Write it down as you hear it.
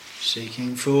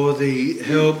Seeking for the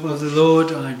help of the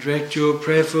Lord, I direct your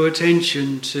prayerful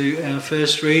attention to our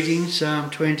first reading, Psalm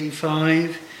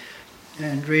 25,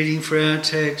 and reading for our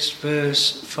text,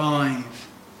 verse 5.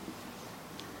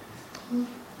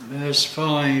 Verse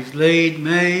 5, lead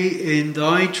me in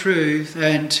thy truth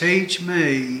and teach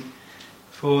me,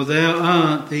 for thou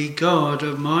art the God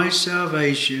of my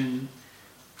salvation.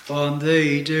 On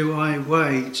thee do I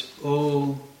wait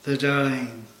all the day.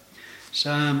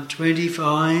 Psalm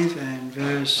 25 and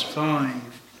verse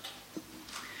 5.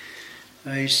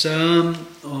 A psalm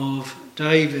of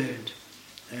David,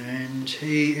 and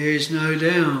he is no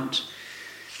doubt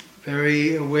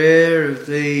very aware of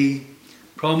the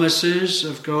promises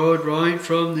of God right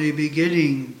from the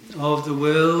beginning of the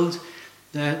world,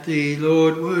 that the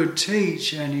Lord would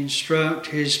teach and instruct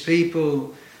his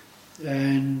people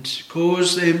and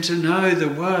cause them to know the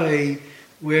way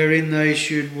wherein they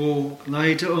should walk.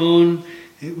 Later on,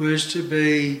 it was to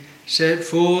be set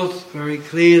forth very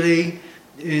clearly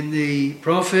in the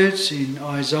prophets, in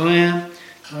Isaiah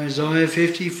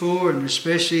 54, and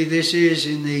especially this is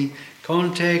in the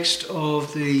context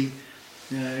of the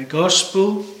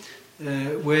Gospel,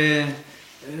 where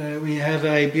we have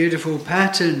a beautiful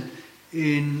pattern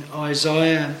in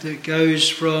Isaiah that goes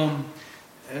from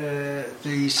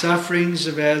the sufferings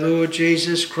of our Lord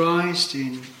Jesus Christ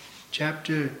in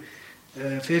chapter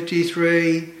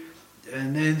 53,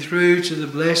 and then through to the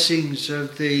blessings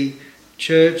of the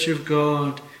Church of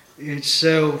God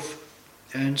itself.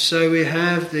 And so we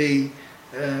have the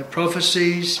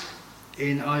prophecies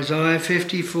in Isaiah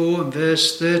 54 and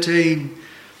verse 13,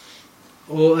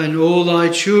 and all thy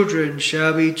children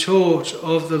shall be taught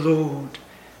of the Lord,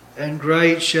 and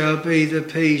great shall be the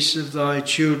peace of thy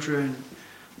children.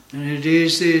 And it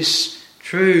is this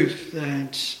truth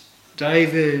that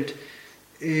David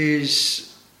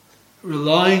is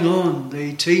relying on,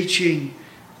 the teaching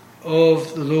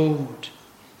of the Lord.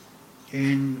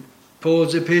 In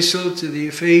Paul's epistle to the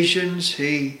Ephesians,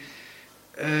 he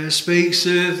speaks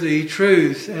of the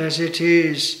truth as it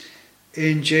is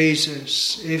in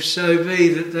Jesus, if so be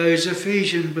that those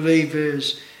Ephesian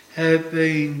believers have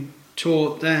been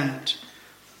taught that.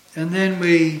 And then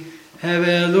we have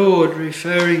our Lord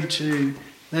referring to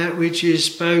that which is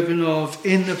spoken of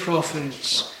in the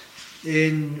prophets,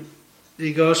 in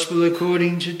the Gospel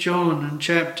according to John in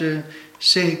chapter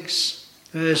 6,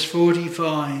 verse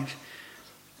 45.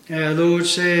 Our Lord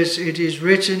says, it is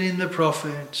written in the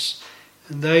prophets,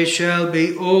 and they shall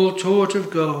be all taught of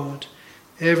God.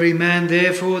 Every man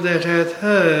therefore that hath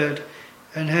heard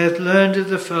and hath learned of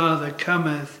the Father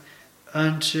cometh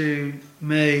unto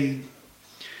me.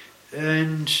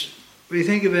 And we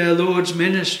think of our Lord's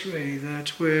ministry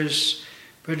that was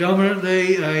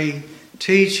predominantly a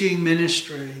teaching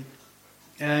ministry,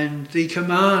 and the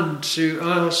command to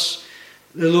us,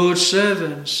 the Lord's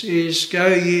servants, is go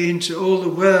ye into all the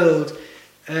world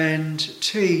and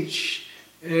teach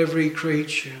every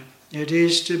creature. It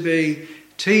is to be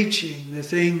teaching the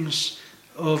things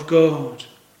of God.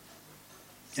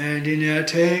 And in our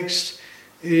text,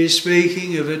 it is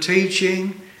speaking of a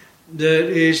teaching that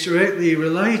is directly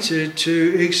related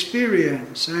to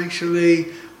experience, actually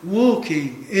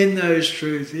walking in those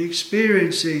truths,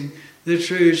 experiencing the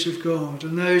truths of God.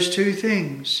 And those two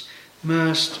things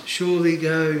must surely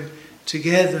go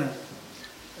together.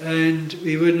 And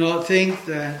we would not think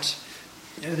that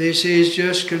this is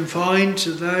just confined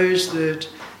to those that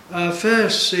are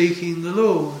first seeking the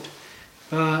Lord,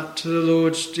 but to the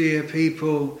Lord's dear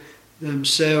people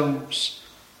themselves.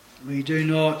 We do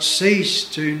not cease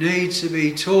to need to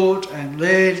be taught and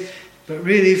led, but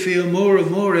really feel more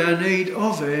and more our need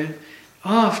of it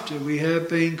after we have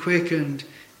been quickened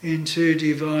into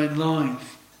divine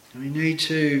life. We need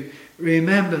to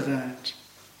remember that.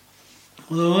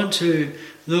 Well, I want to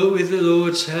look with the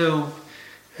Lord's help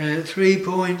at 3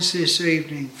 points this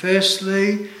evening.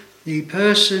 Firstly, the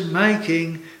person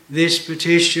making this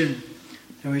petition.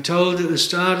 And we're told at the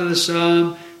start of the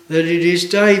psalm that it is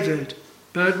David,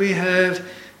 but we have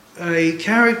a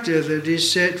character that is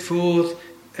set forth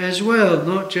as well,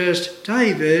 not just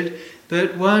David,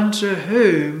 but one to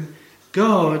whom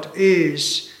God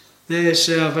is their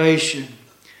salvation.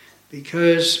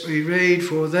 Because we read,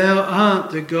 for thou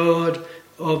art the God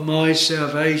of my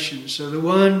salvation. So the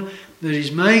one that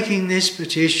is making this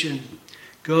petition,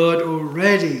 God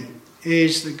already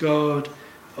is the God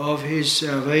of his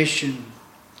salvation.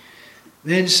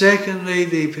 Then secondly,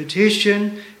 the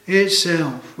petition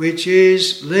itself, which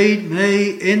is, lead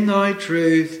me in thy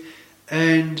truth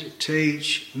and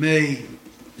teach me.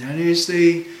 That is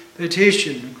the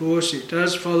petition. Of course, it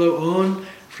does follow on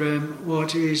from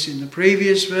what is in the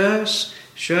previous verse.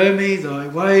 Show me thy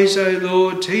ways, O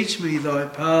Lord, teach me thy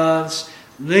paths,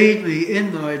 lead me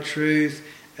in thy truth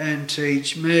and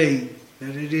teach me. But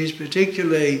it is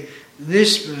particularly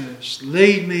this verse,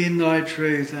 lead me in thy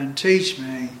truth and teach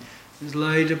me, is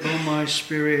laid upon my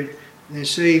spirit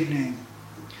this evening.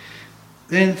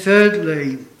 Then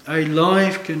thirdly, a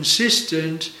life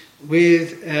consistent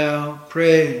with our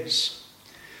prayers.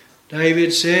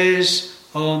 David says,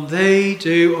 on thee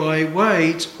do I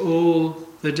wait all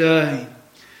the day.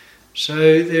 So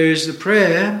there is the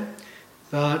prayer,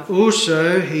 but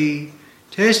also he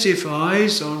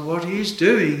testifies on what he's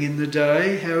doing in the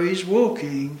day, how he's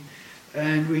walking,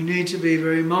 and we need to be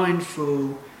very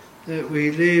mindful that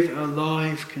we live a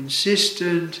life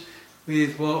consistent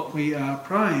with what we are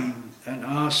praying and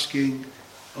asking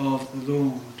of the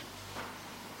Lord.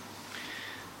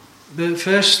 But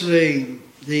firstly,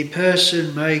 the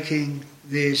person making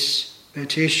this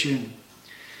petition,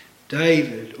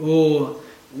 David, or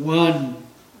one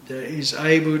that is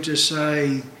able to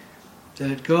say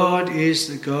that God is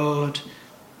the God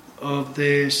of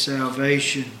their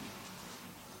salvation.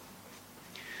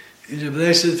 It's a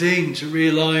blessed thing to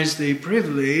realise the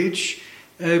privilege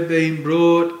of being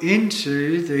brought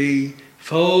into the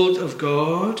fold of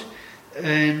God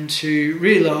and to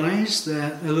realise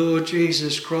that the Lord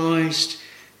Jesus Christ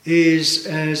is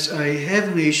as a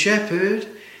heavenly shepherd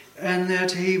and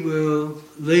that he will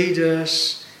lead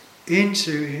us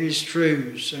into his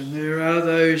truths. And there are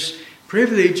those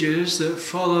privileges that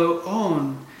follow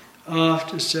on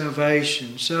after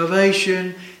salvation.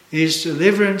 Salvation is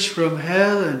deliverance from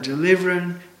hell and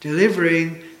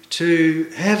delivering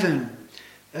to heaven.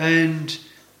 And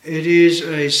it is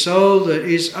a soul that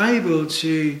is able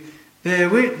to bear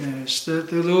witness that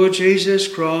the Lord Jesus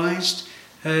Christ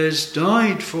has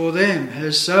died for them,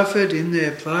 has suffered in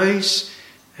their place,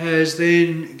 has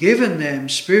then given them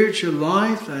spiritual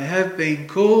life. They have been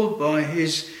called by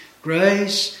his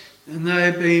grace, and they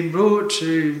have been brought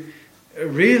to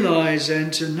realise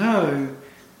and to know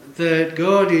that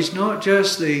God is not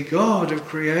just the God of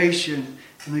creation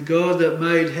and the God that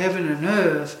made heaven and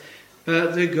earth,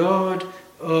 but the God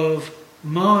of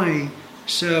my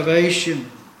salvation.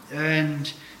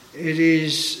 And it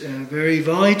is very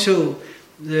vital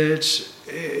that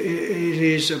it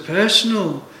is a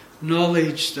personal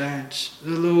knowledge that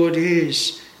the Lord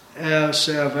is our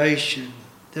salvation.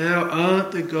 Thou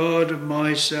art the God of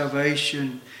my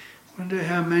salvation. I wonder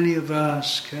how many of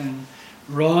us can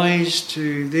rise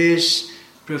to this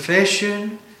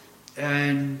profession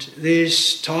and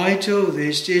this title,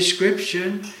 this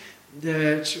description,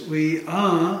 that we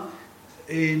are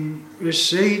in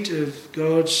receipt of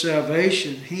God's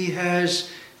salvation. He has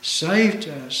saved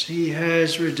us. He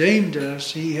has redeemed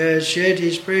us. He has shed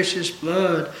his precious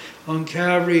blood on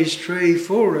Calvary's tree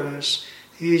for us.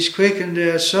 He's quickened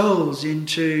our souls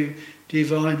into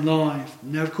divine life.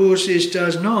 Now, of course, this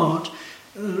does not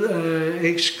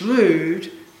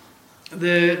exclude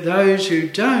those who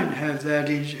don't have that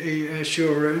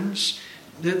assurance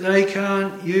that they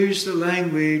can't use the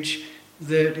language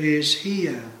that is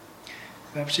here.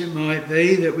 Perhaps it might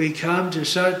be that we come to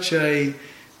such a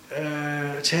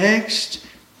text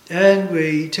and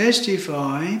we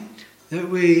testify that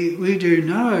we do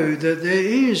know that there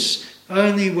is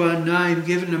only one name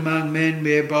given among men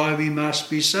whereby we must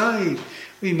be saved.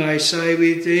 We may say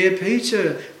with dear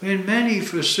Peter, when many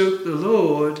forsook the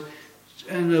Lord,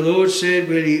 and the Lord said,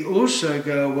 will he also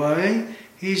go away?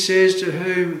 He says, to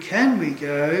whom can we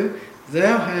go?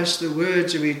 Thou hast the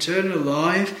words of eternal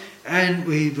life, and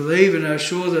we believe and are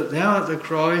sure that thou art the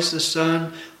Christ, the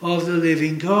Son of the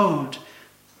living God.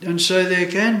 And so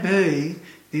there can be,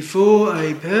 before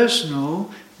a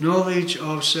personal knowledge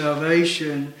of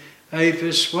salvation, a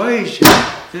persuasion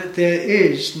that there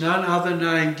is none other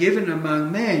name given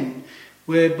among men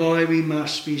whereby we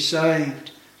must be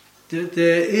saved. That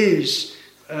there is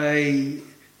a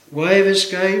way of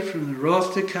escape from the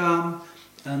wrath to come,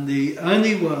 and the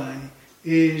only way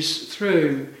is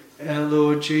through our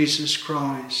Lord Jesus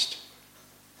Christ.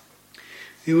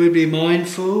 We would be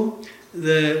mindful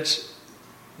that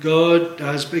God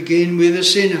does begin with a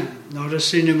sinner, not a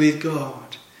sinner with God.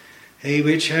 He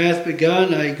which hath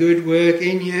begun a good work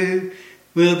in you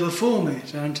will perform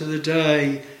it unto the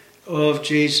day of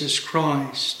Jesus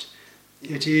Christ.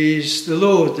 It is the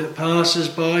Lord that passes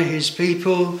by his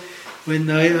people when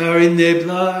they are in their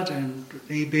blood, and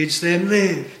he bids them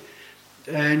live.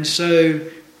 And so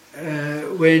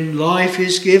when life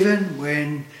is given,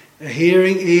 when a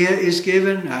hearing ear is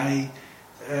given, a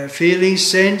feeling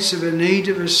sense of a need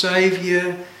of a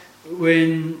Saviour,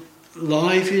 when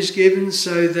life is given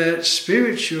so that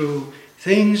spiritual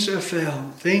things are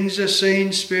felt, things are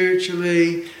seen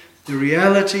spiritually, the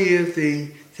reality of the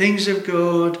things of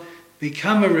God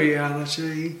become a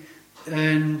reality,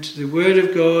 and the Word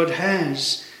of God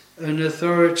has an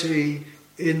authority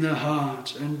in the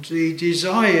heart. And the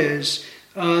desires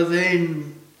are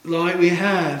then like we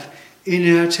have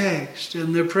in our text,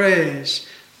 and the prayers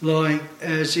like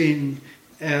as in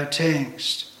our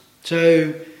text.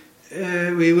 So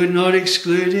we would not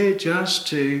exclude it just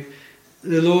to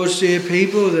the Lord's dear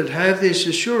people that have this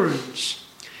assurance.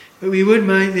 But we would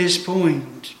make this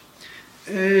point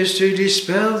as to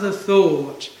dispel the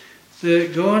thought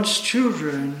that God's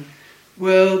children,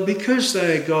 well, because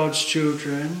they are God's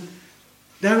children,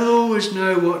 they will always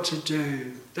know what to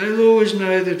do. They will always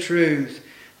know the truth.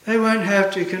 They won't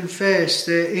have to confess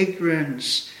their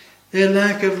ignorance, their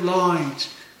lack of light,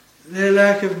 their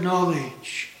lack of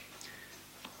knowledge.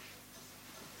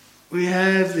 We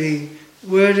have the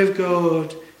Word of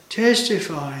God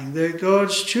testifying that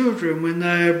God's children, when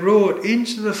they are brought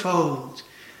into the fold,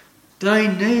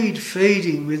 they need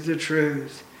feeding with the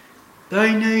truth.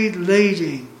 They need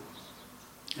leading.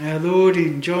 Our Lord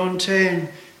in John 10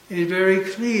 is very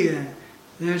clear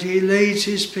that he leads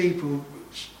his people.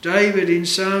 David in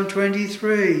Psalm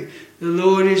 23, the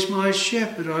Lord is my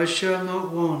shepherd, I shall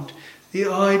not want. The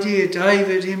idea,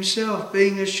 David himself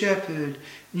being a shepherd,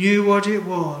 knew what it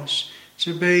was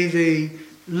to be the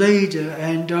leader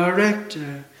and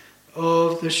director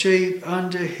of the sheep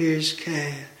under his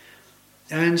care.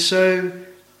 And so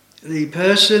the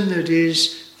person that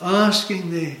is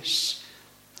asking this,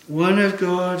 one of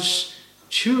God's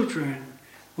children,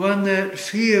 one that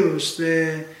feels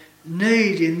their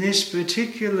need in this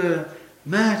particular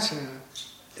matter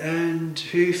and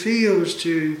who feels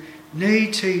to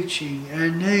need teaching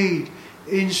and need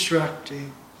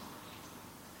instructing.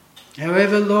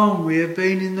 However long we have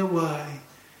been in the way,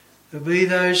 there'll be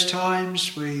those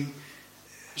times we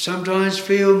sometimes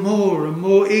feel more and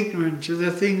more ignorant to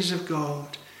the things of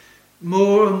God,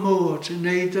 more and more to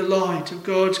need the light of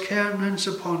God's countenance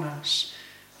upon us,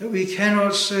 that we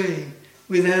cannot see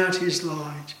without his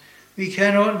light. We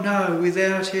cannot know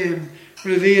without him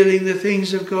revealing the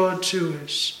things of God to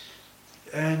us.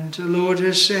 And the Lord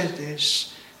has said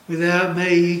this, without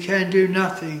me ye can do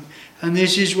nothing. And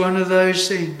this is one of those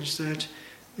things that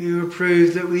we will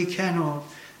prove that we cannot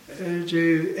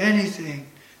do anything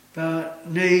but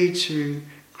need to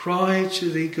cry to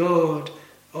the God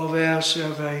of our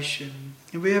salvation.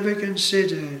 Have we ever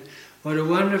considered what a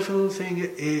wonderful thing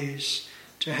it is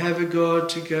to have a God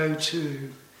to go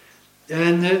to?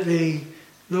 And that the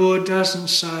Lord doesn't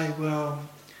say, well,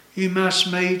 you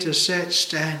must meet a set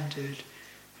standard.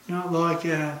 Not like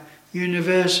our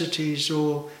universities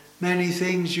or many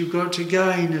things you've got to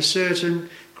gain a certain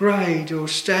grade or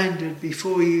standard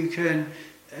before you can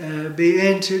be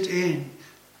entered in.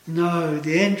 No,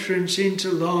 the entrance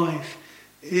into life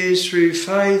is through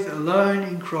faith alone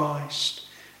in Christ.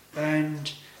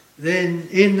 And then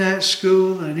in that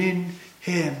school and in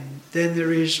him, then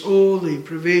there is all the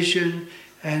provision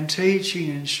and teaching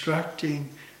and instructing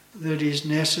that is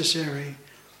necessary.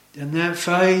 And that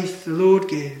faith the Lord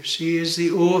gives. He is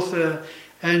the author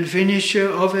and finisher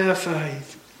of our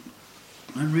faith.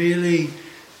 And really,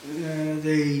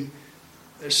 the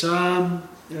Psalm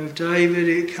of David,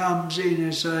 it comes in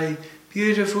as a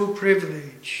beautiful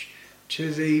privilege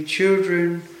to the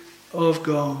children of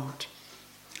God.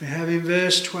 We have in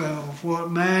verse 12, what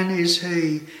man is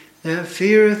he that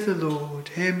feareth the Lord?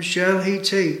 Him shall he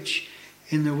teach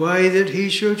in the way that he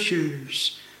shall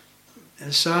choose.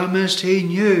 The psalmist, he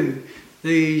knew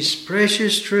these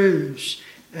precious truths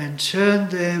and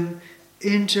turned them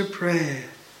into prayer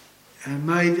and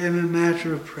made them a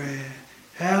matter of prayer.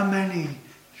 How many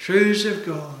truths of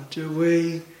God do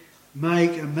we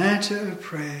make a matter of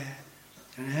prayer?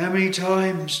 And how many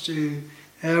times do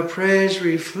our prayers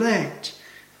reflect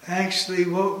actually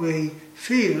what we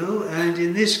feel, and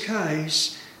in this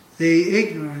case, the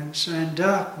ignorance and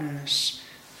darkness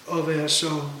of our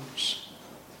souls?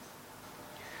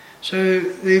 So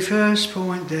the first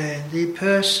point then, the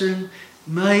person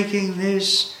making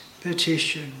this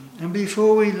petition. And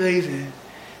before we leave it,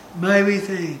 may we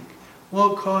think,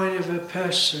 what kind of a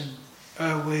person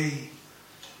are we?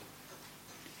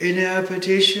 In our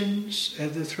petitions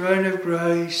at the throne of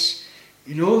grace,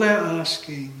 in all our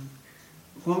asking,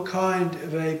 what kind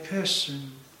of a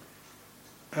person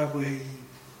are we?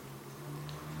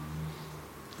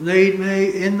 Lead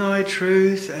me in thy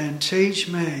truth and teach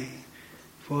me,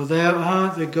 for thou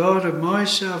art the God of my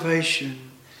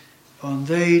salvation. On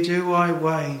thee do I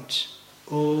wait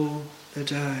all the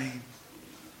day.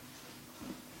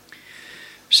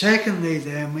 Secondly,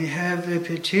 then, we have the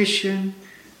petition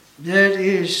that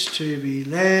is to be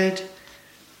led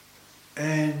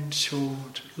and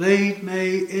taught. Lead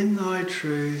me in thy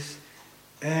truth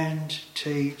and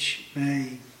teach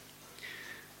me.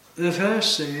 The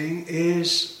first thing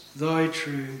is thy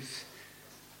truth.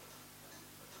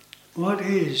 What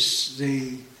is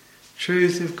the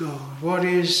truth of God? What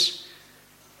is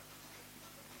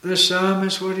the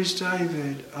psalmist, what is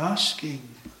David asking?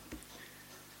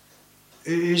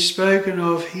 It is spoken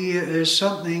of here as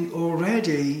something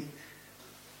already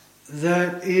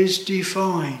that is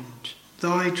defined,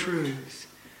 thy truth.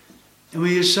 And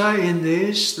we say in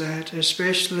this that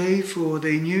especially for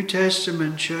the New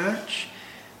Testament church,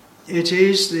 it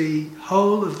is the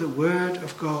whole of the Word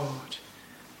of God.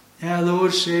 Our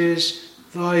Lord says,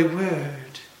 thy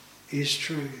word is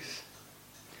truth.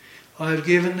 I have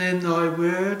given them thy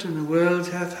word, and the world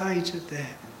hath hated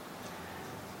them.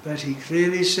 But he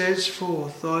clearly sets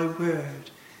forth, thy word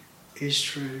is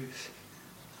truth.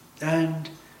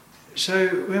 And so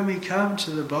when we come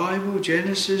to the Bible,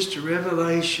 Genesis to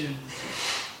Revelation,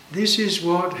 this is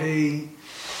what he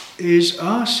is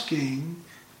asking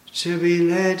to be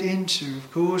led into.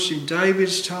 Of course, in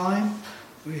David's time,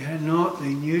 we had not the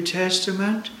New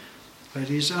Testament, but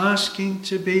he's asking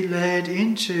to be led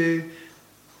into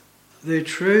the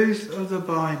truth of the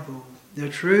Bible, the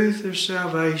truth of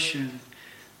salvation,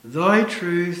 thy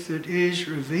truth that is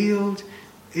revealed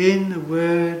in the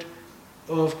Word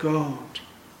of God.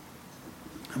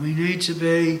 And we need to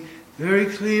be very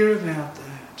clear about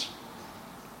that.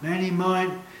 Many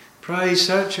might pray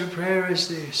such a prayer as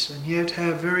this and yet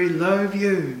have very low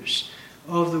views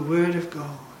of the Word of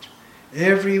God.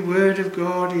 Every word of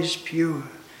God is pure.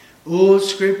 All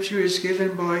Scripture is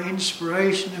given by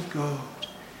inspiration of God.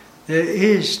 There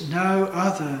is no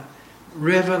other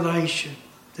revelation.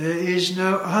 There is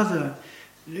no other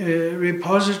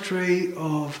repository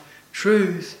of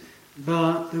truth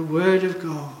but the Word of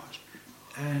God.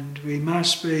 And we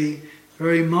must be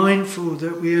very mindful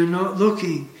that we are not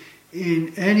looking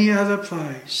in any other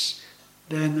place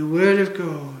than the Word of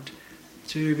God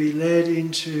to be led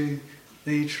into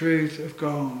the truth of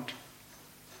God.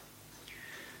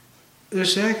 The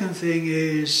second thing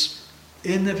is,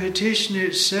 in the petition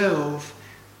itself,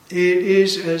 it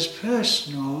is as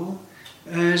personal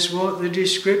as what the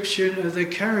description of the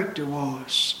character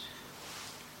was.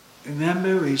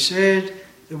 Remember, we said,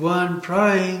 the one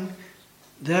praying,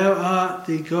 thou art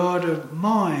the God of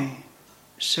my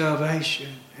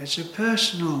salvation. It's a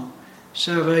personal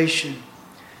salvation.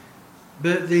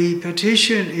 But the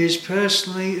petition is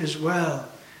personally as well.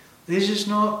 This is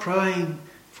not praying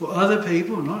for other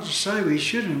people, not to say we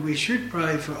shouldn't. We should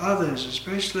pray for others,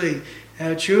 especially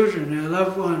our children, our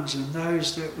loved ones, and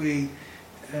those that we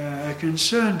are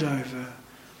concerned over.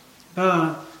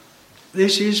 But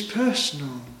this is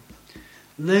personal.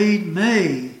 Lead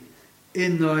me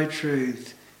in thy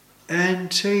truth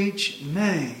and teach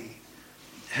me.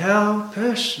 How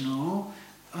personal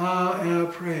are our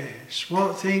prayers?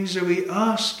 What things are we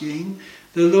asking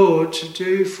the Lord to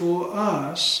do for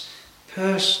us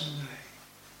personally?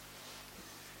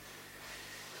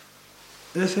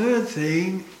 The third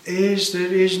thing is that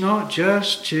it is not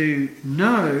just to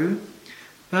know,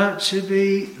 but to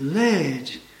be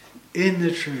led in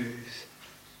the truth.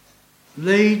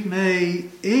 Lead me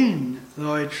in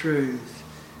thy truth.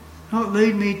 Not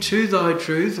lead me to thy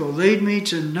truth or lead me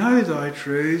to know thy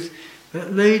truth,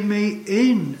 but lead me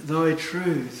in thy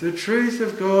truth. The truth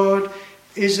of God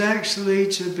is actually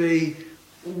to be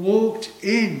walked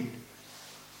in.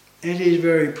 It is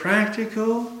very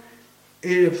practical.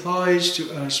 It applies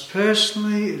to us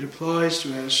personally. It applies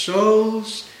to our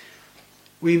souls.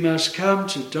 We must come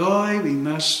to die. We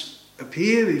must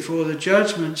appear before the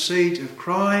judgment seat of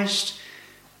Christ.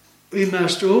 We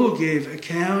must all give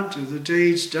account of the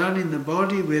deeds done in the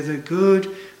body, whether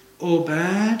good or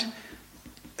bad.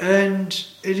 And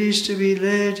it is to be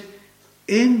led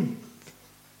in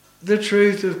the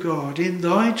truth of God, in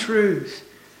thy truth,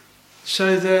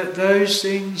 so that those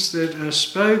things that are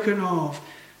spoken of,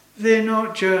 they're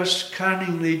not just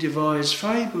cunningly devised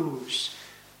fables.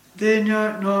 They're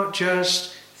not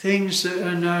just things that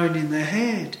are known in the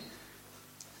head.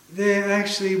 They're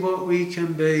actually what we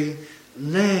can be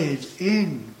led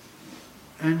in.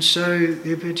 And so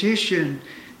the petition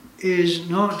is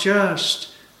not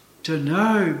just to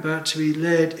know, but to be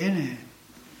led in it.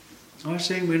 I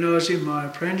think when I was in my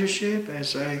apprenticeship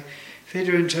as a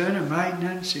fitter and turner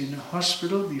maintenance in a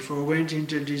hospital before I went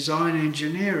into design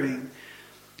engineering,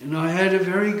 and I had a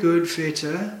very good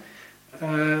fitter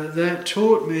that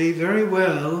taught me very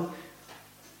well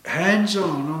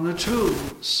hands-on the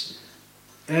tools.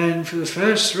 And for the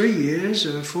first 3 years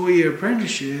of a 4-year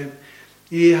apprenticeship,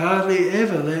 he hardly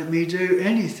ever let me do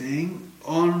anything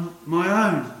on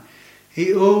my own.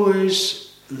 He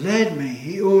always led me.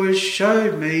 He always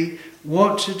showed me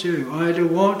what to do. I had to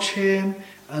watch him,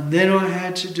 and then I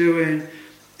had to do it,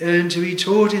 and to be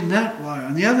taught in that way.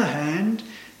 On the other hand,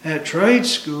 at trade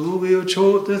school, we were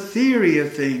taught the theory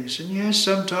of things. And yes,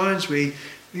 sometimes we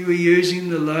were using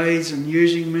the lathes and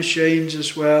using machines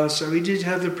as well, so we did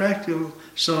have the practical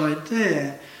side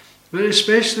there. But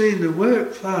especially in the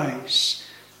workplace,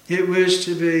 it was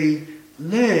to be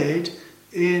led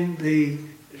in the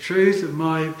truth of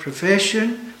my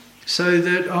profession, so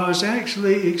that I was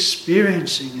actually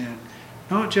experiencing it,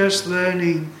 not just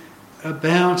learning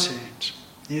about it.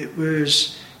 It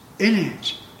was in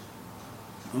it.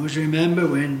 I always remember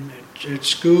when at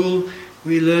school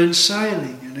we learned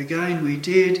sailing, and again we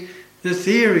did the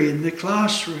theory in the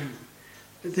classroom,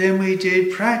 but then we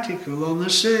did practical on the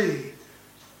sea.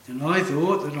 And I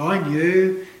thought that I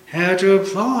knew how to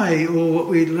apply all what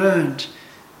we'd learned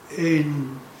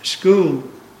in school.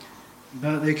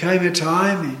 But there came a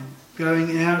time in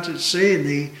going out at sea, and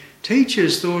the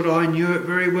teachers thought I knew it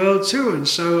very well too, and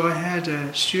so I had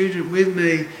a student with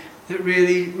me that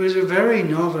really was a very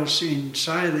novice in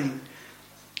sailing.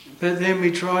 But then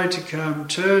we tried to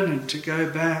turn and to go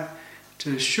back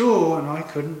to shore, and I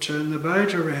couldn't turn the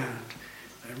boat around.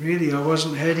 And really I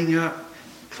wasn't heading up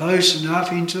close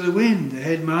enough into the wind. The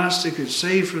headmaster could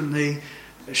see from the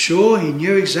shore, he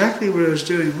knew exactly what I was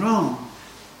doing wrong,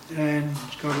 and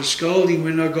got a scolding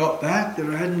when I got back that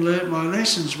I hadn't learnt my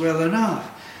lessons well enough.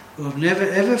 Well, I've never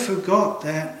ever forgot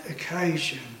that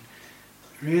occasion.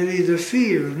 Really the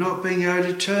fear of not being able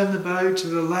to turn the boat to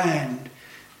the land,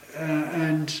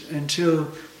 and until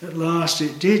at last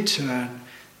it did turn.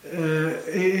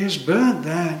 It has burnt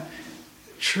that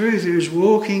truth. It was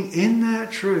walking in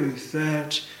that truth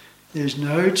that there's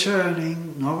no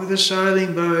turning, not with a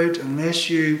sailing boat, unless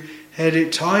you head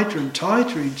it tighter and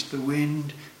tighter into the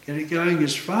wind, get it going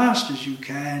as fast as you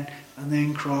can, and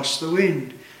then cross the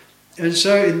wind. And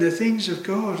so in the things of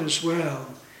God as well,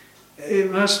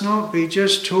 it must not be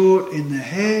just taught in the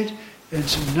head and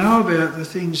to know about the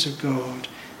things of God,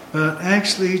 but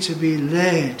actually to be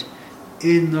led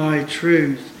in thy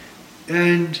truth.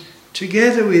 And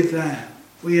together with that,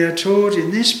 we are taught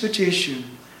in this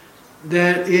petition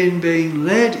that in being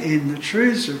led in the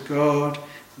truths of God,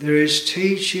 there is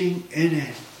teaching in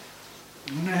it. I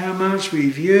don't know how much we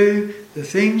view the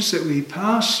things that we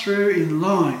pass through in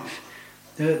life,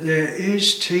 that there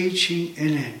is teaching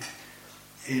in it.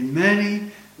 In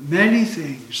many, many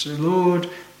things, the Lord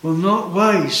will not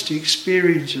waste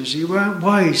experiences. He won't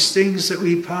waste things that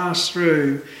we pass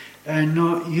through and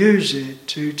not use it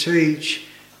to teach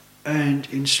and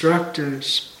instruct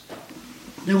us.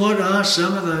 Now, what are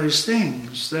some of those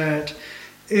things that,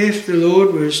 if the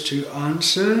Lord was to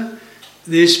answer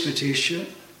this petition,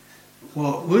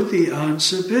 what would the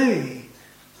answer be?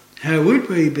 How would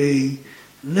we be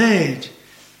led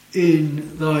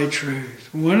in thy truth?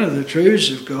 One of the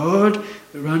truths of God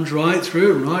that runs right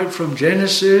through, right from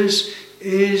Genesis,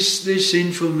 is the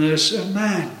sinfulness of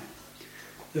man,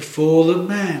 the fall of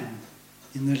man.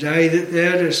 In the day that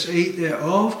thou dost eat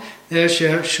thereof, thou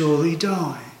shalt surely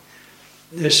die.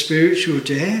 The spiritual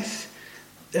death,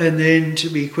 and then to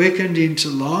be quickened into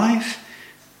life.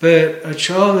 But a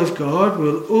child of God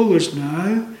will always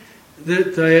know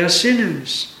that they are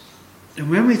sinners. And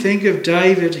when we think of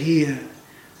David here,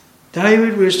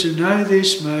 David was to know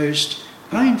this most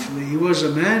painfully. He was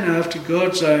a man after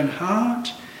God's own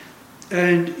heart,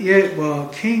 and yet while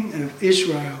king of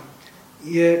Israel,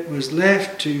 yet was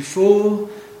left to fall.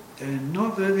 And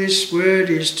not that this word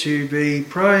is to be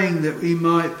praying that we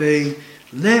might be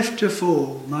left to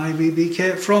fall, may we be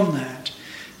kept from that.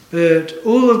 But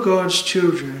all of God's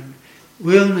children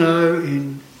will know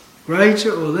in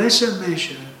greater or lesser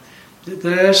measure that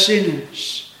they are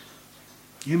sinners.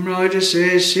 Hymn writer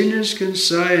says, sinners can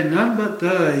say, and none but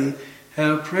they,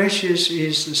 how precious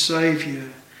is the Saviour.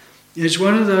 It's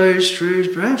one of those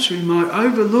truths perhaps we might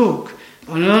overlook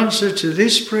an answer to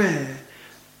this prayer,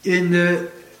 in that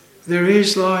there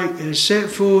is, like as set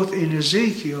forth in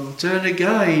Ezekiel, turn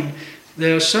again,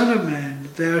 thou son of man,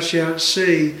 thou shalt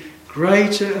see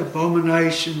greater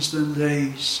abominations than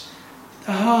these.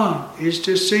 The heart is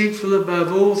deceitful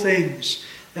above all things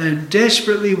and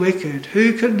desperately wicked.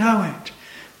 Who can know it?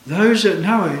 Those that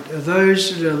know it are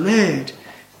those that are led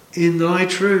in thy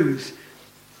truth.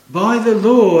 By the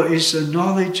law is the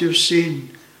knowledge of sin.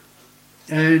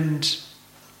 And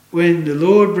when the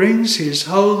Lord brings his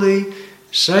holy,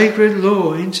 sacred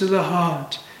law into the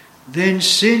heart, then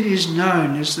sin is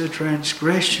known as the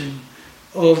transgression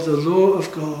of the law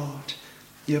of God.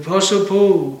 The Apostle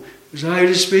Paul was able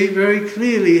to speak very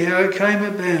clearly how it came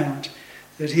about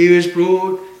that he was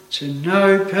brought to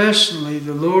know personally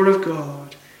the law of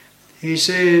God. He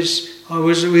says, I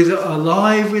was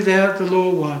alive without the law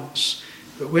once,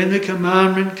 but when the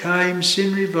commandment came,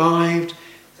 sin revived,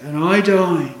 and I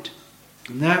died.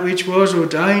 And that which was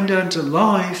ordained unto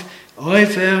life, I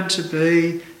found to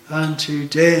be unto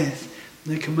death.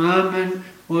 The commandment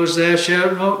was, thou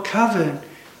shalt not covet,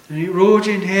 and it wrought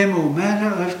in him all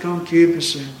manner of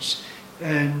concupiscence.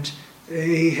 And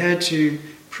he had to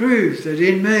prove that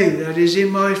in me, that is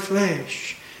in my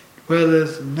flesh,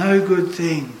 dwelleth no good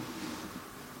thing.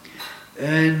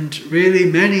 And really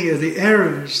many of the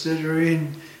errors that are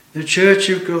in the Church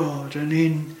of God and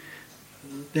in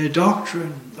their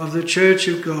doctrine of the Church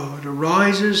of God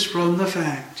arises from the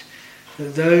fact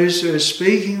that those who are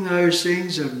speaking those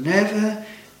things have never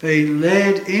been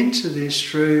led into this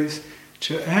truth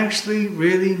to actually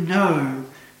really know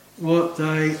what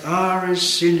they are as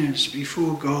sinners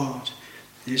before God.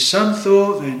 There's some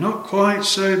thought they're not quite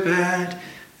so bad.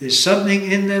 There's something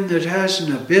in them that has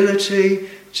an ability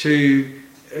to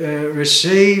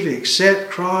receive, accept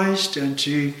Christ, and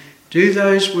to do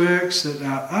those works that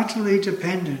are utterly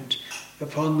dependent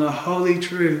upon the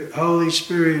Holy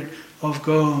Spirit of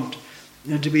God,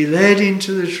 and to be led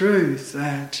into the truth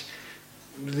that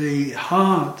the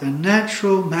heart, the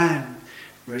natural man,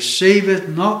 receiveth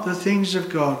not the things of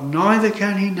God, neither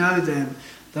can he know them.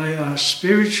 They are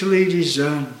spiritually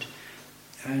discerned.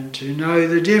 And to know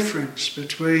the difference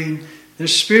between the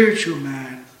spiritual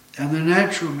man and the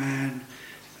natural man,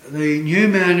 the new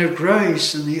man of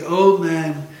grace and the old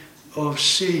man of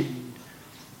sin.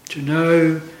 To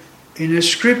know in a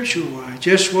scriptural way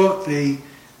just what the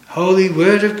Holy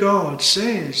Word of God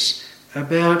says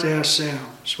about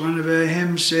ourselves. One of our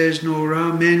hymns says, nor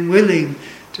are men willing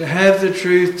to have the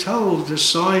truth told. The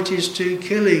sight is too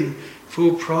killing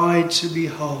for pride to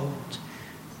behold.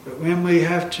 But when we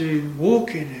have to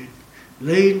walk in it,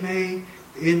 lead me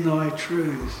in thy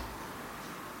truth.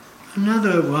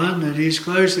 Another one that is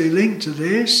closely linked to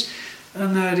this,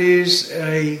 and that is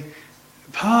a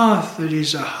path that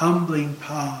is a humbling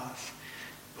path.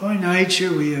 By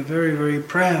nature we are very, very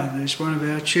proud. It's one of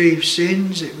our chief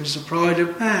sins. It was the pride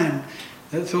of man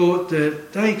that thought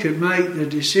that they could make the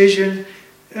decision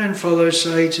and follow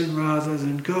Satan rather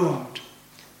than God.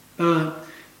 But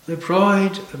the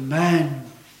pride of man,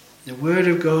 the word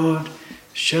of God,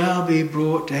 shall be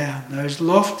brought down. Those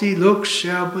lofty looks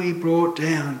shall be brought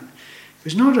down.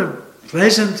 It's not a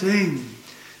pleasant thing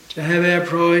to have our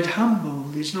pride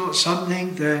humbled. It's not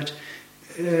something that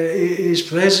is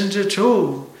pleasant at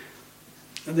all.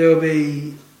 There will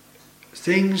be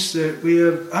things that we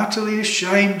are utterly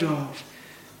ashamed of,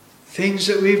 things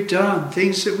that we've done,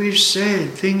 things that we've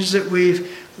said, things that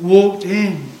we've walked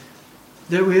in,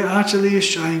 that we're utterly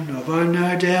ashamed of. I have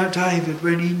no doubt David,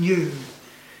 when he knew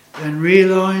and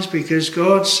realised, because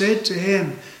God said to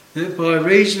him that by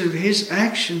reason of his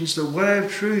actions the way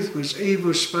of truth was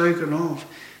evil spoken of,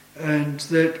 and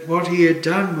that what he had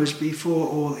done was before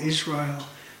all Israel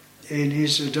in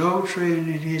his adultery and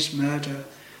in his murder.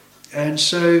 And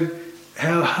so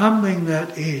how humbling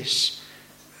that is.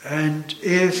 And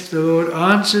if the Lord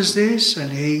answers this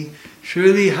and he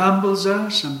truly humbles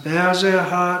us and bows our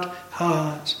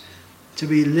heart to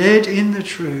be led in the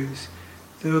truth,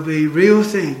 there will be real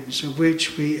things of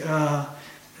which we are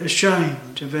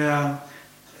ashamed of our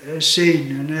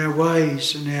sin and our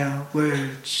ways and our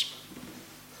words.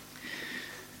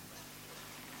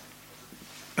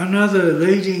 Another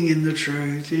leading in the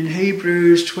truth. In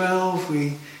Hebrews 12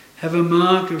 we have a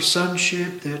mark of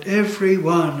sonship that every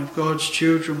one of God's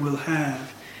children will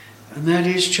have, and that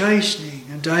is chastening.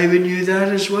 And David knew that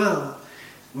as well.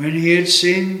 When he had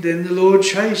sinned, then the Lord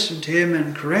chastened him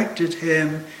and corrected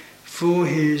him for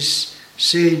his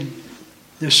sin.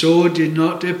 The sword did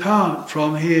not depart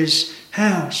from his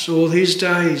house all his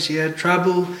days. He had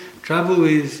trouble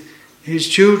with his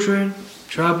children,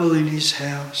 trouble in his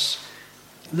house.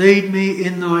 Lead me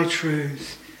in thy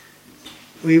truth.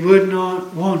 We would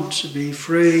not want to be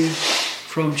free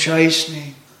from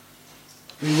chastening.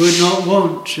 We would not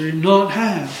want to not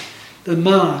have the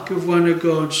mark of one of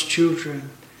God's children.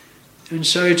 And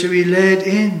so to be led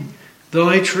in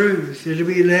thy truth, to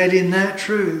be led in that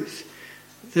truth,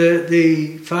 that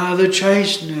the Father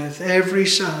chasteneth every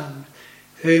son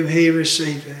whom he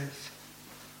receiveth.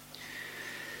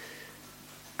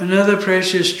 Another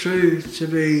precious truth to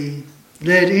be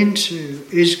led into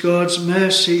is God's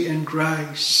mercy and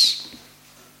grace.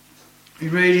 We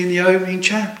read in the opening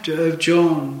chapter of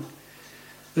John,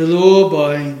 the law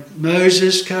by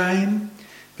Moses came,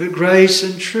 but grace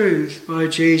and truth by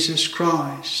Jesus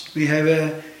Christ. We have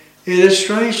an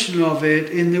illustration of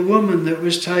it in the woman that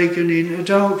was taken in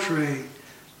adultery.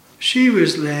 she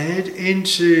was led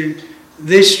into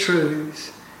this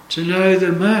truth to know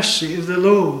the mercy of the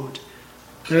Lord.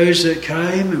 Those that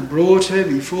came and brought her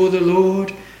before the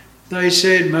Lord, they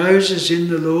said, Moses in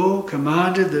the law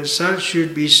commanded that such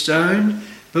should be stoned,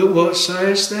 but what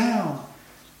sayest thou?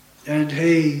 And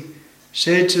he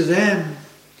said to them,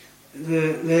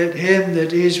 let him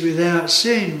that is without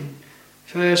sin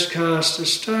first cast a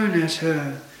stone at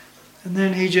her. And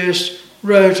then he just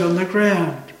wrote on the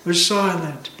ground, was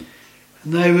silent.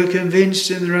 And they were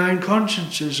convinced in their own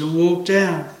consciences and walked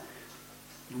out.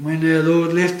 And when our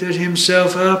Lord lifted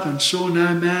himself up and saw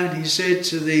no man, he said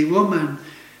to the woman,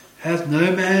 Hath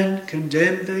no man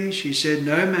condemned thee? She said,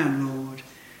 No man, Lord.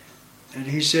 And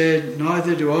he said,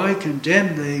 Neither do I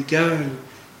condemn thee. Go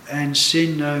and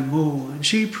sin no more. And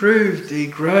she proved the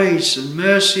grace and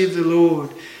mercy of the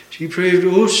Lord. She proved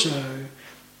also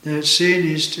that sin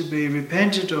is to be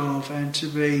repented of and to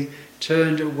be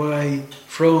turned away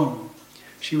from.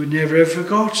 She would never have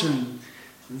forgotten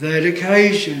that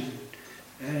occasion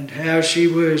and how she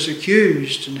was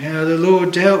accused and how the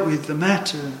Lord dealt with the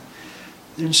matter.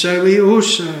 And so we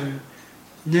also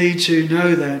need to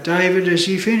know that. David, as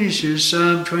he finishes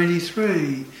Psalm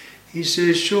 23, he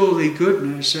says, Surely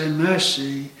goodness and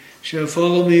mercy shall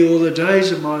follow me all the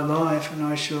days of my life, and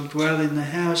I shall dwell in the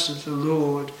house of the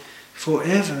Lord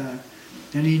forever.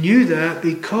 And he knew that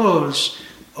because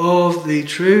of the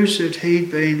truths that he'd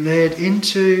been led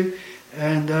into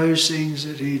and those things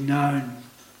that he'd known.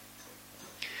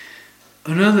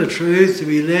 Another truth to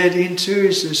be led into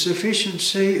is the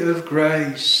sufficiency of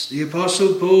grace. The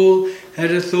Apostle Paul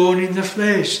had a thorn in the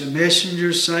flesh, the messenger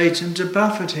of Satan to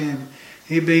buffet him.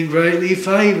 He'd been greatly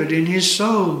favoured in his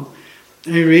soul.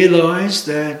 He realised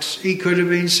that he could have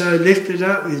been so lifted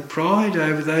up with pride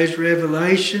over those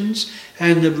revelations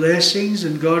and the blessings,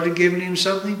 and God had given him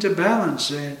something to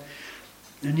balance it.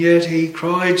 And yet he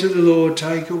cried to the Lord,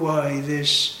 Take away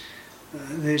this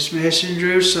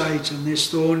messenger of Satan, this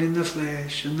thorn in the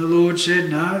flesh. And the Lord said,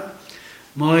 No,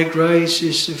 my grace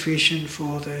is sufficient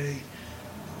for thee.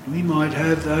 We might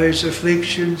have those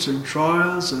afflictions and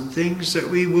trials and things that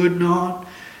we would not.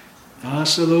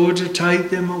 Ask the Lord to take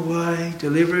them away,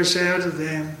 deliver us out of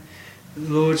them.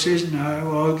 The Lord says,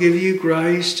 No, I'll give you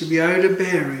grace to be able to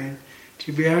bear it,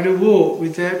 to be able to walk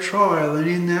with that trial and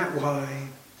in that way.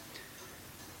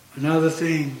 Another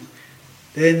thing,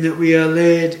 then, that we are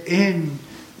led in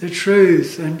the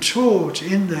truth and taught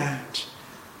in that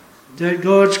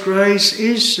God's grace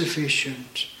is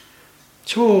sufficient.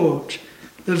 Taught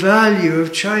the value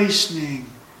of chastening.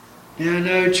 Now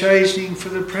no chastening for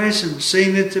the present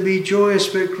seemeth to be joyous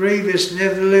but grievous,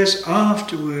 nevertheless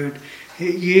afterward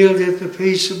it yieldeth the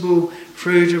peaceable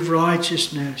fruit of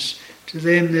righteousness to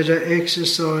them that are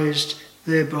exercised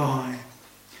thereby.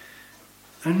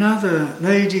 Another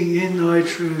leading in thy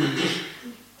truth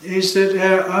is that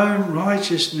our own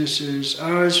righteousnesses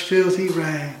are as filthy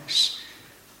rags.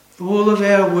 All of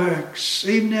our works,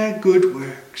 even our good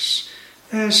works,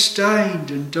 they are stained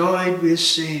and dyed with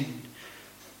sin.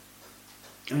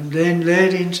 And then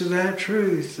led into that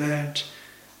truth that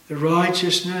the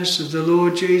righteousness of the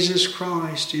Lord Jesus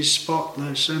Christ is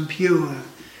spotless and pure.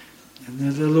 And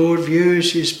that the Lord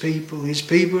views his people. His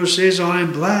people says, I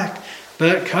am black,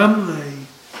 but comely.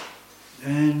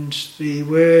 And the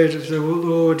word of the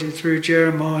Lord through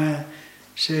Jeremiah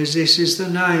says, This is the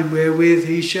name wherewith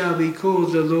he shall be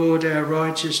called, the Lord our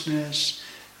righteousness.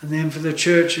 And then for the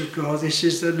church of God, this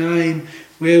is the name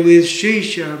wherewith she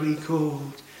shall be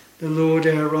called, the Lord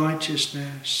our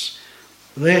righteousness.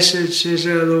 Blessed, says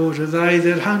our Lord, are they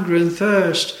that hunger and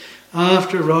thirst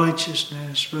after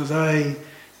righteousness, for they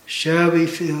shall be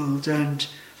filled. And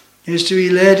is to be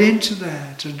led into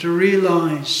that and to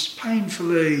realise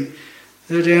painfully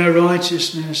that our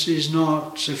righteousness is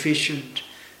not sufficient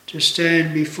to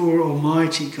stand before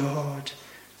Almighty God.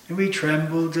 And we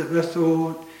trembled at the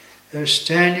thought of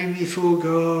standing before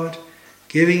God,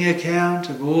 giving account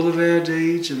of all of our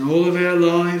deeds and all of our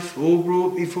life, all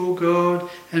brought before God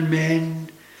and men.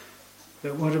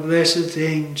 But what a blessed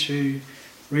thing to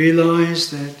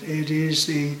realise that it is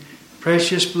the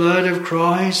precious blood of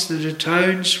Christ that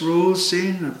atones for all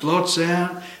sin, that blots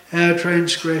out our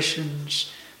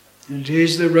transgressions. And it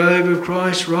is the robe of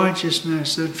Christ's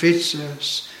righteousness that fits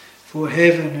us for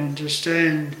heaven and to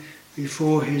stand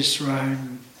before his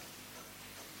throne.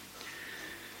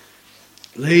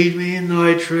 Lead me in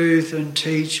thy truth and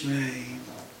teach me.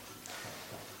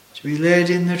 To be led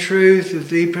in the truth of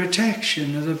the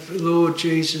protection of the Lord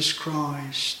Jesus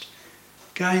Christ.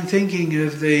 Again, thinking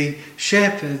of the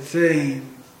shepherd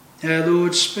theme, our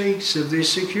Lord speaks of the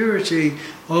security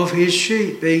of his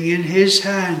sheep being in his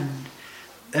hand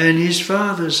and his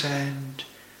Father's hand.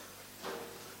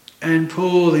 And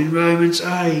Paul in Romans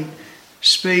 8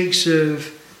 speaks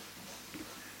of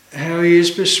how he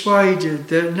is persuaded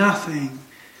that nothing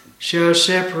shall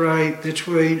separate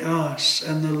between us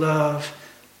and the love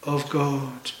of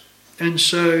God. And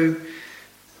so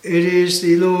it is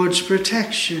the Lord's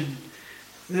protection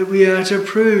that we are to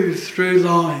prove through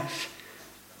life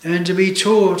and to be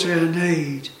taught our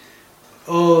need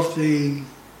of the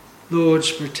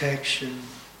Lord's protection.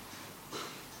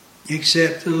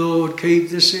 Except the Lord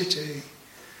keep the city,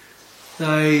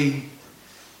 the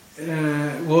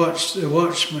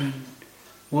watchman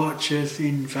watcheth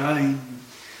in vain.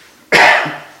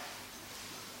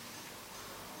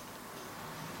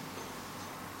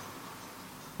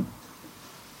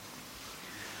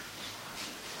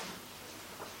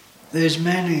 There's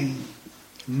many,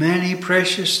 many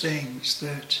precious things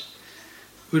that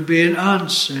would be an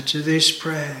answer to this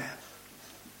prayer.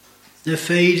 The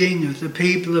feeding of the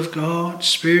people of God,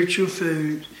 spiritual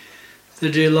food,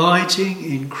 the delighting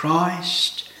in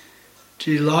Christ,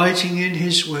 delighting in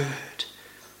His Word,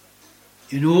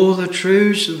 in all the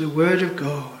truths of the Word of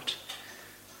God,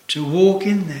 to walk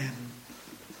in them,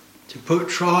 to put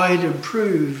tried and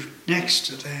proved next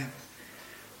to them,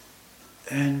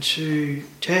 and to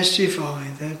testify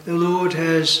that the Lord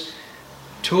has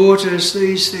taught us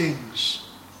these things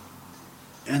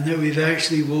and that we've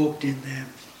actually walked in them.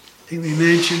 I think we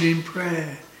mentioned in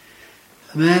prayer,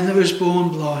 a man that was born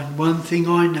blind, one thing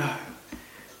I know,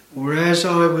 whereas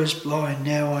I was blind,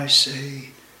 now I see.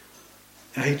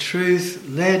 A truth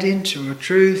led into a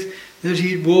truth that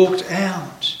he'd walked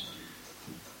out.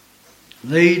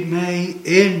 Lead me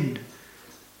in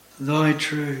thy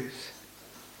truth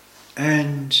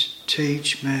and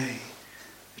teach me.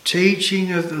 The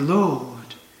teaching of the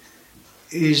Lord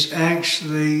is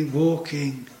actually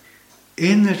walking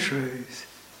in the truth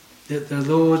that the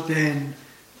Lord then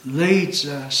leads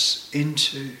us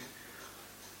into.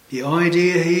 The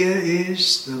idea here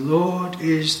is the Lord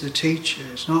is the teacher.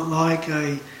 It's not like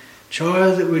a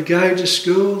child that would go to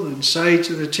school and say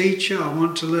to the teacher, I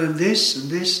want to learn this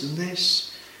and this and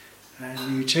this,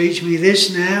 and you teach me this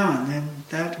now and then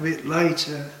that bit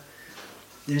later.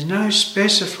 There's no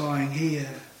specifying here.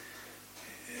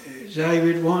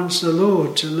 David wants the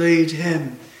Lord to lead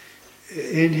him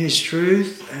in his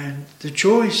truth, and the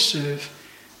choice of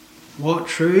what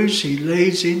truths he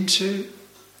leads into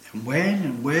and when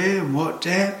and where and what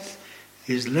depth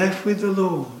is left with the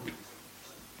Lord.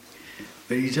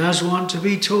 But he does want to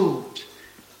be taught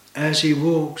as he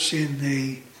walks in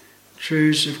the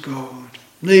truths of God.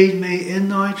 Lead me in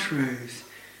thy truth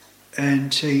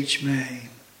and teach me.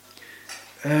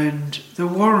 And the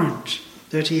warrant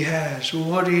that he has, or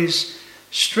what is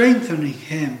strengthening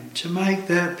him to make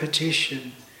that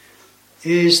petition,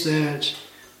 is that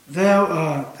thou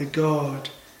art the God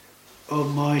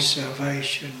of my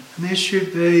salvation. And this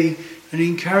should be an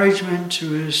encouragement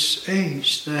to us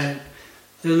each, that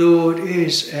the Lord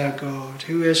is our God,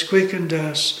 who has quickened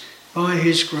us by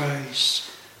his grace,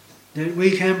 that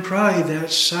we can pray that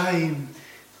same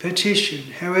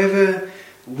petition, however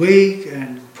weak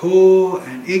and poor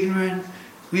and ignorant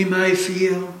we may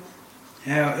feel,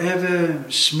 however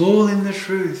small in the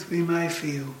truth we may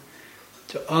feel,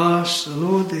 to ask the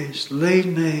Lord this: lead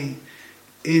me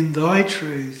in thy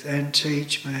truth and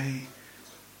teach me.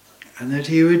 And that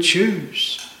he would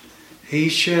choose. He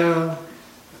shall,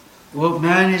 what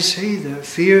man is he that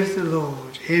feareth the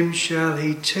Lord? Him shall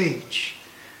he teach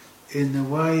in the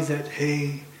way that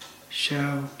he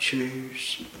shall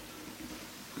choose.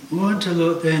 We want to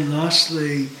look then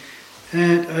lastly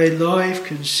at a life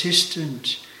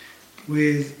consistent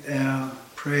with our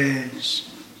prayers.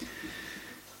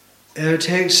 Our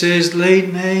text says,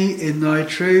 lead me in thy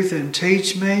truth and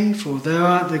teach me, for thou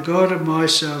art the God of my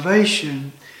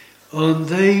salvation. On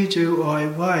thee do I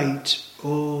wait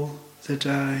all the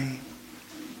day.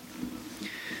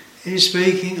 He's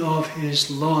speaking of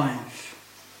his life,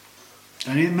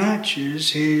 and it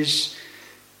matches his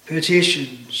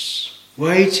petitions.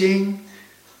 Waiting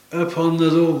upon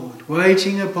the Lord.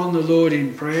 Waiting upon the Lord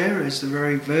in prayer, as the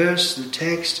very verse, the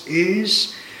text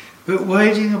is, but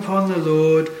waiting upon the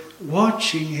Lord,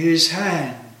 watching his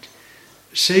hand,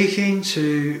 seeking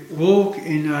to walk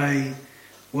in a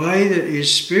way that is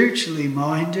spiritually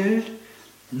minded,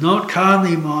 not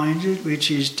carnally minded, which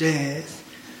is death.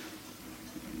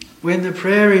 When the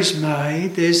prayer is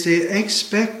made, there's the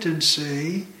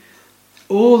expectancy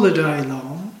all the day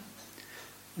long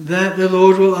that the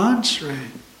Lord will answer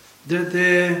it, that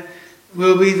there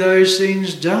will be those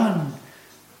things done,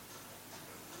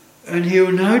 and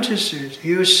he'll notice it,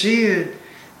 he'll see it.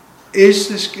 Is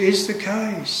the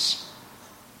case?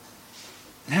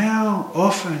 How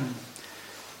often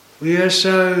We are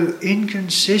so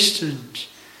inconsistent,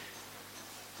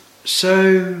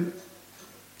 so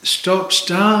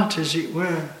stop-start, as it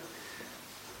were,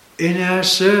 in our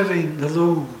serving the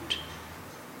Lord.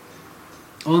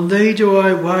 On thee do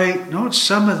I wait, not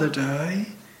some of the day,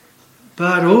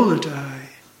 but all the day.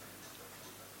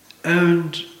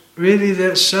 And really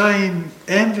that same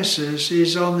emphasis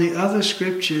is on the other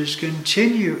scriptures,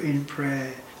 continue in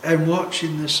prayer and watch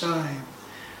in the same.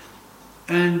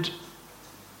 And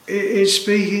it's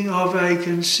speaking of a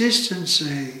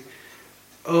consistency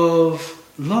of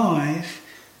life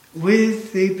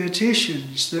with the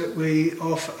petitions that we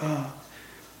offer up.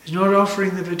 It's not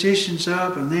offering the petitions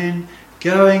up and then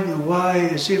going away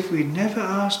as if we'd never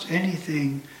asked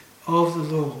anything of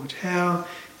the Lord. How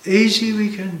easy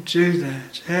we can do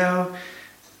that. How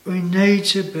we need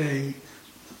to be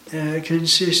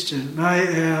consistent.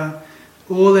 May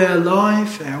all our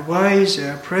life, our ways,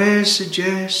 our prayers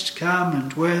suggest, come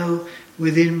and dwell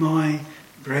within my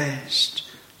breast.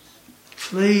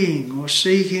 Fleeing or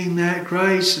seeking that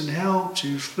grace and help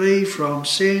to flee from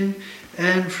sin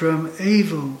and from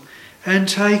evil, and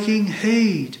taking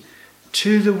heed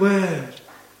to the Word.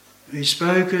 We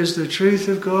spoke as the truth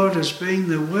of God as being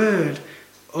the Word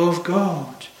of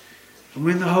God. And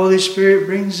when the Holy Spirit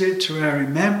brings it to our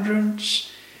remembrance,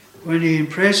 when He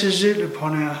impresses it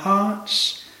upon our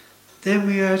hearts, then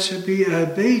we are to be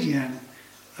obedient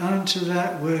unto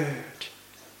that Word.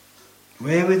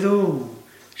 Wherewithal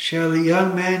shall a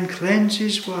young man cleanse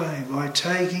his way, by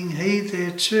taking heed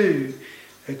thereto,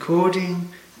 according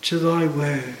to thy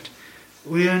word.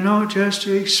 We are not just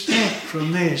to expect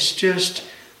from this just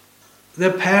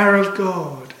the power of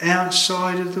God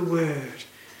outside of the word,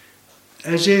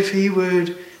 as if He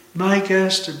would make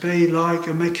us to be like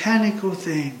a mechanical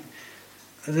thing.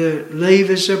 The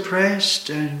levers are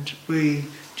pressed and we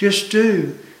just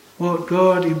do what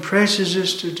God impresses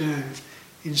us to do.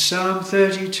 In Psalm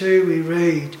 32 we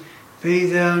read, "Be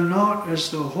thou not as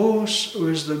the horse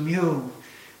or as the mule,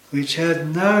 which hath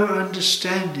no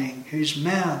understanding, whose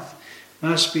mouth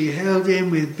must be held in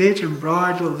with bit and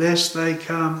bridle, lest they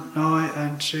come nigh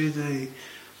unto thee."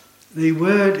 The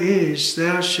word is,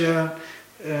 thou shalt,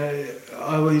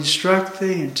 I will instruct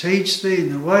thee and teach thee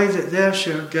in the way that thou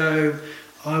shalt go,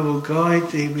 I will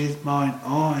guide thee with mine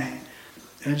eye.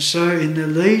 And so in the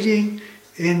leading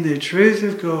in the truth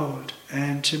of God,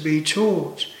 and to be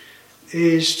taught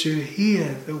is to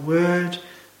hear the word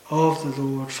of the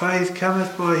Lord. Faith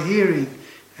cometh by hearing,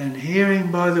 and hearing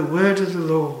by the word of the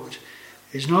Lord.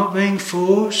 It's not being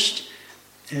forced,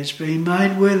 it's being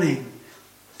made willing,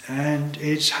 and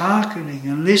it's hearkening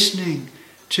and listening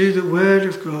to the word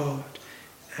of God,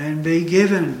 and be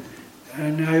given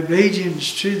an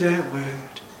obedience to that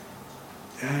word.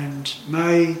 And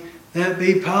may that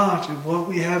be part of what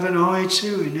we have an eye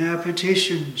to in our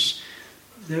petitions,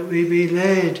 that we be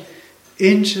led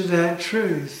into that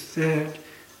truth, that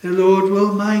the Lord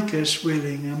will make us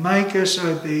willing and make us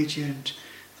obedient,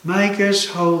 make us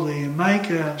holy and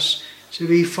make us to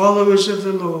be followers of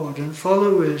the Lord and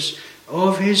followers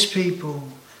of His people,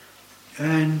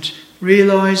 and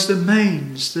realise the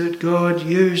means that God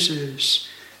uses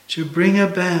to bring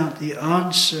about the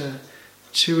answer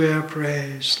to our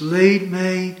prayers. Lead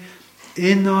me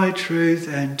in thy truth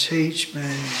and teach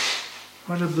me.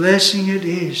 What a blessing it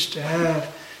is to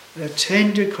have a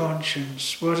tender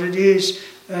conscience. What it is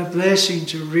a blessing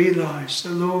to realise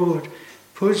the Lord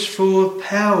puts forth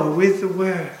power with the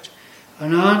word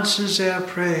and answers our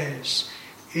prayers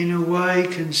in a way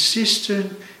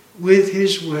consistent with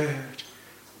His word.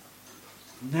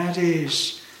 And that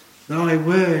is, thy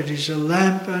word is a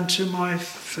lamp unto my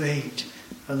feet,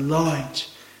 a light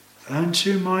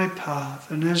unto my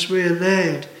path. And as we are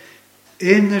led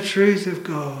in the truth of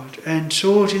God and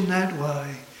taught in that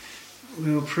way,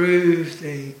 we'll prove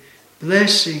the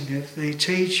blessing of the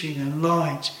teaching and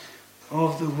light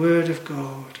of the Word of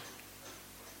God.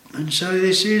 And so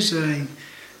this is a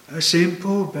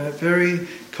simple but very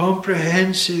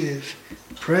comprehensive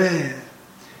prayer,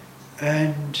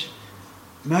 and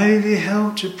may we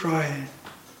help to pray it.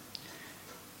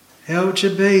 Help to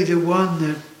be the one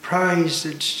that prays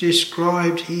that's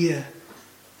described here,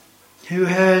 who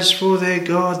has for their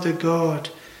God the God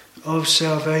of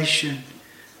salvation,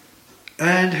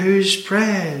 and whose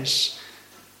prayers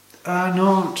are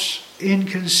not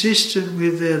inconsistent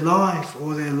with their life,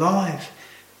 or their life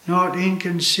not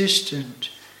inconsistent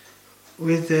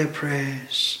with their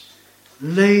prayers.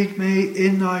 Lead me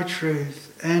in thy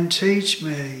truth and teach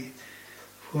me,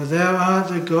 for thou art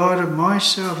the God of my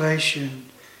salvation.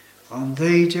 On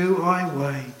thee do I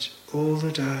wait all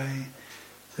the day.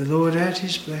 The Lord add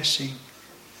his blessing.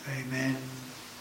 Amen.